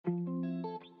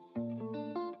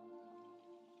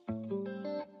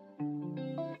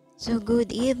So, good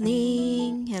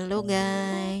evening! Hello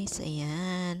guys!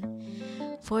 Ayan.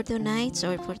 For tonight's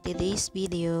or for today's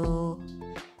video,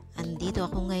 andito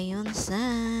ako ngayon sa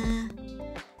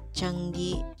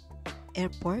Changi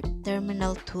Airport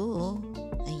Terminal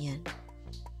 2. Ayan.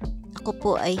 Ako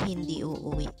po ay hindi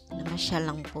uuwi. Namasyal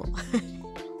lang po.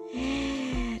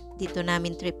 Dito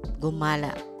namin trip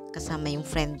gumala kasama yung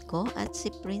friend ko at si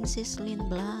Princess Lynn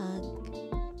Vlog.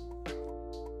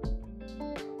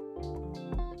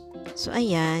 So,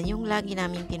 ayan, yung lagi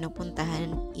namin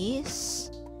pinupuntahan is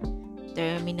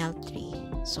Terminal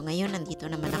 3. So, ngayon, nandito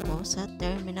naman ako sa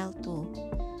Terminal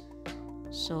 2.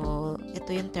 So,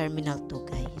 ito yung Terminal 2,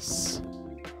 guys.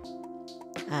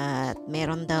 At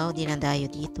meron daw dinadayo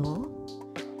dito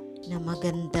na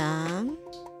magandang,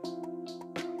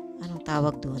 anong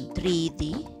tawag doon?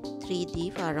 3D.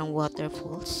 3D, parang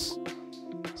waterfalls.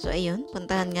 So, ayun,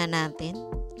 puntahan nga natin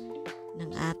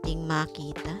ng ating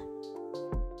makita.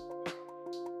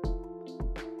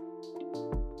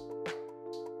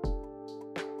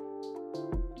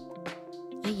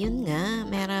 Ayun nga,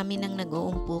 marami nang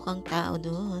nag-uumpukang tao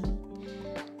doon.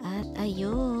 At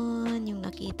ayun, yung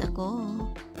nakita ko.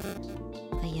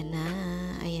 Ayan na,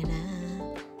 ayan na.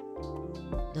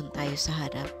 Doon tayo sa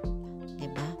harap.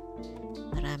 Diba?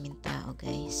 Maraming tao,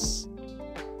 guys.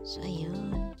 So,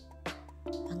 ayun.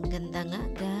 Ang ganda nga,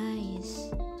 guys.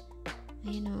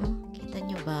 Ayun o, kita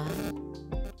nyo ba?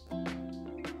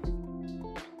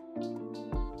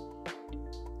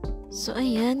 So,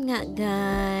 ayan nga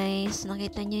guys.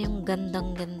 Nakita niyo yung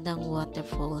gandang-gandang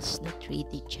waterfalls na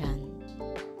 3D dyan.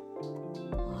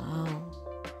 Wow.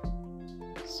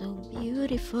 So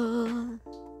beautiful.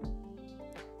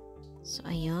 So,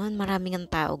 ayun. Maraming ang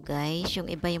tao guys. Yung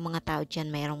iba yung mga tao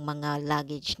dyan, mayroong mga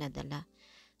luggage na dala.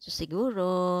 So,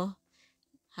 siguro,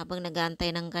 habang nag-aantay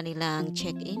ng kanilang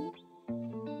check-in,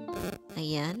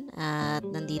 ayan. At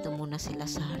nandito muna sila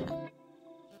sa harap.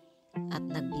 At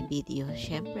nagbibideo.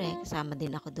 Syempre, kasama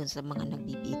din ako dun sa mga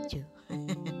nagbibideo.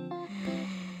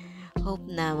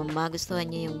 Hope na magustuhan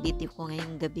niyo yung video ko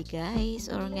ngayong gabi guys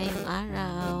or ngayong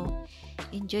araw.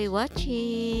 Enjoy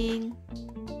watching!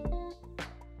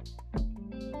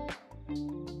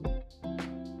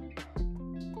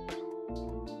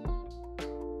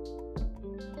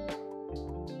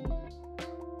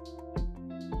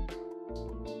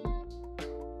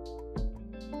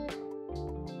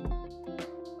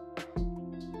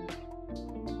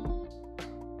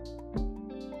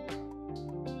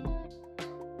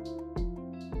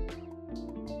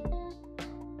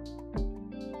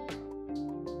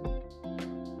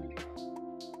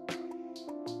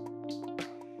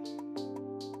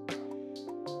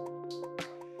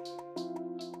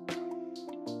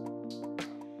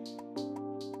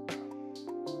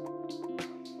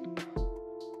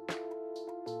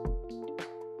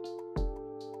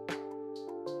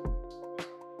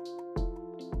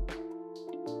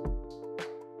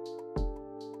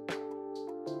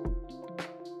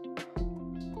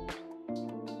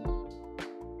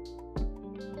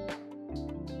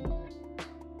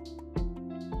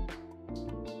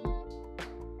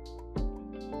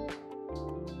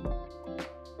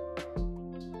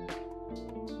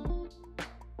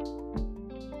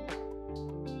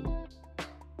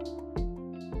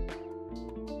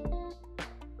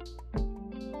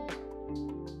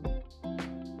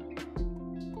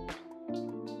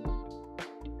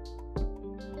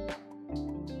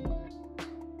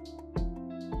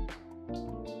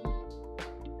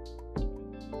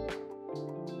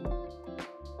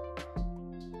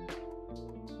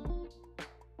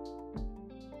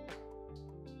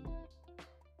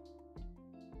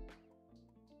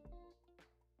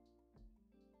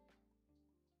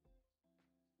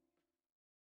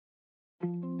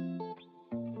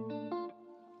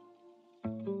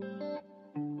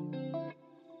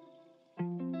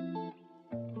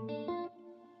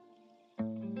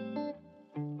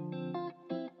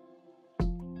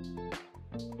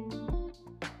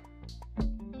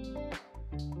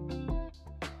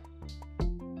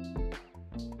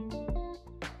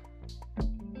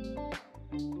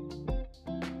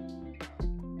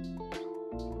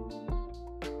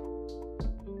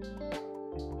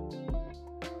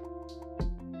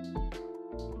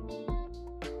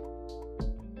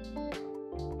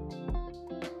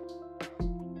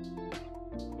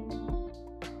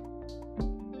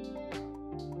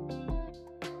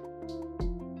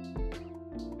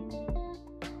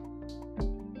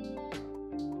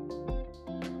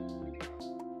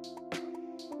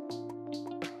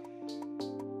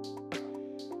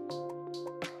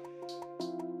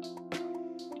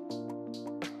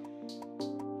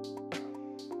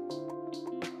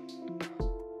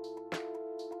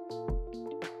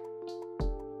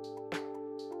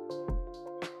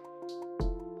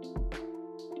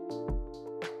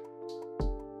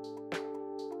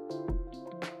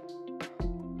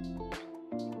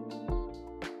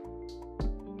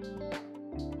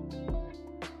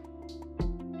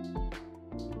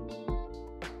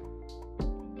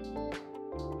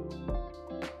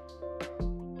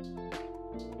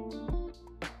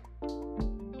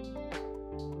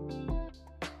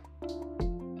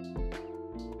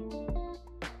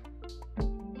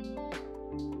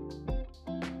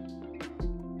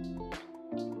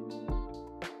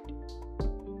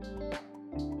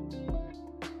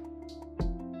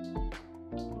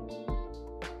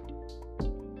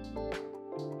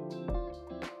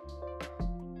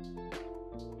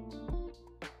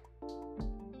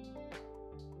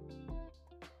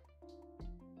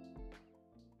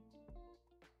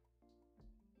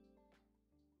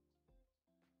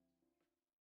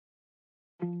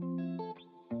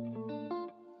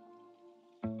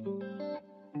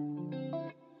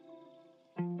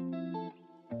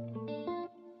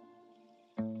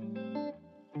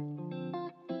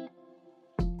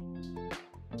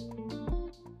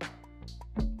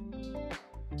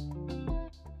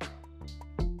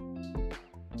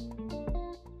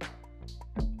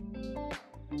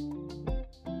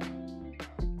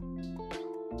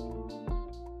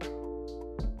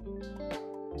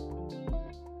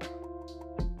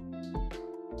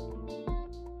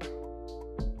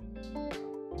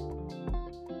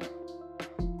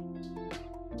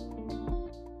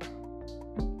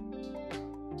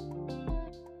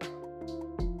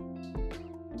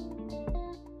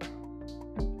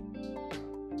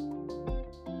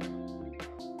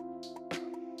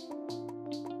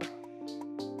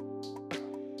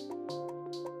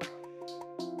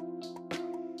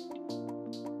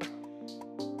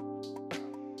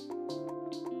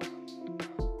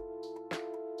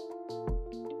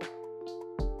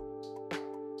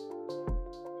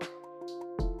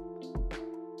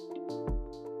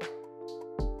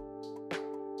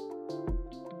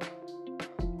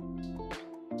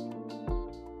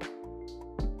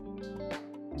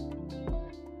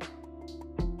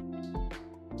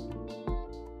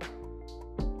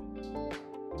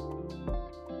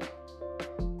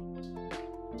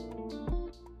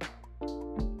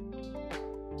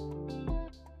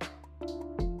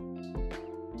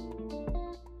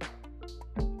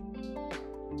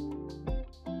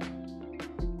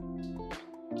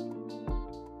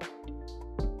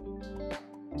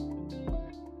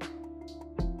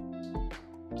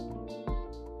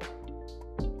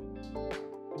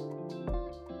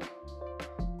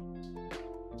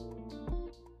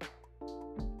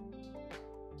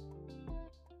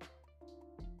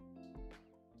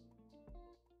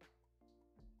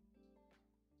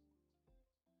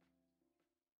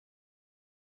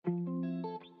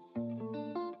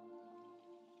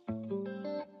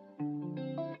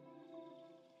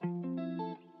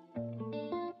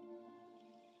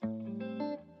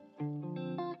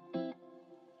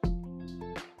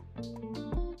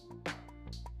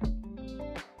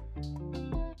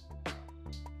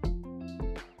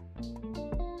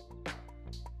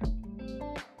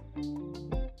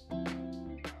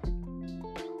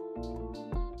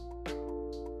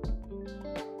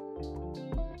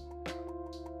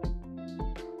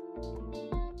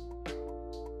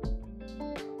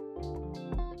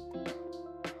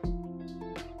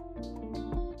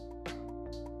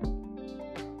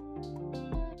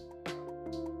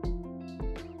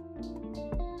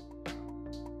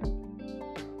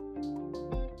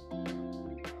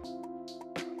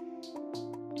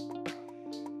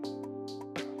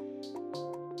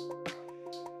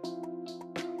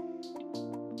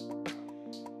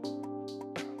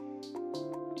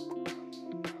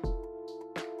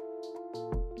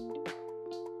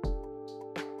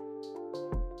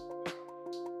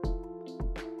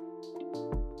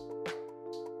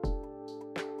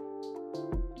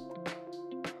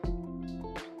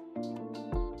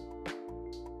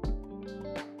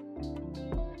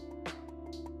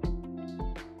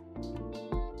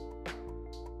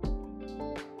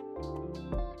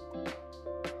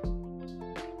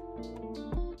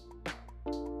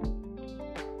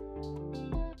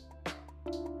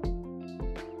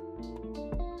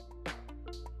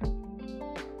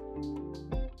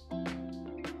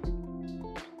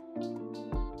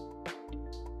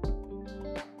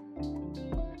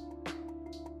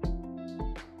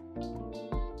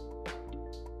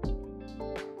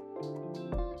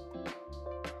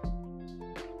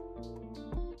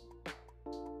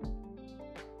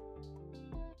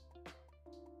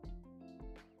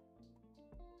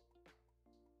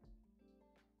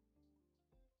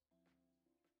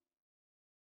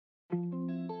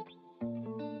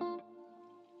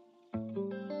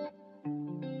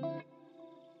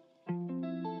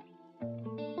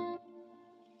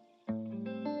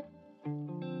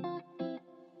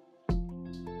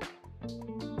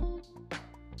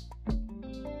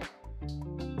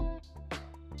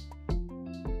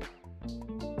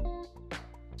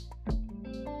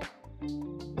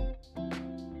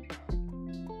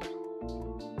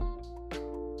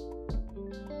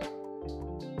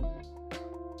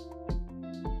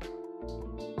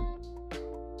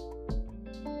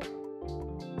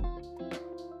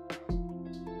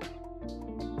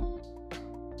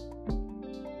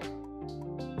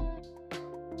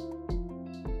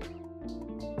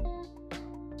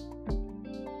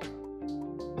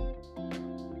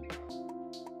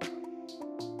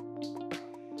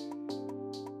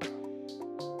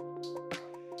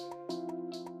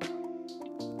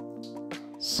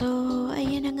 So,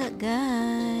 ayan na nga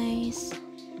guys.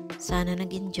 Sana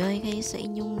nag-enjoy kayo sa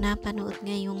inyong napanood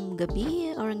ngayong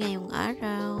gabi or ngayong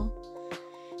araw.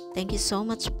 Thank you so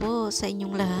much po sa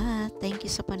inyong lahat. Thank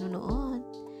you sa panunood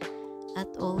at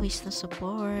always na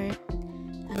support.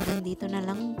 Hanggang dito na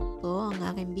lang po ang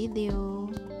aking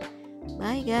video.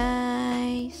 Bye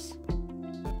guys!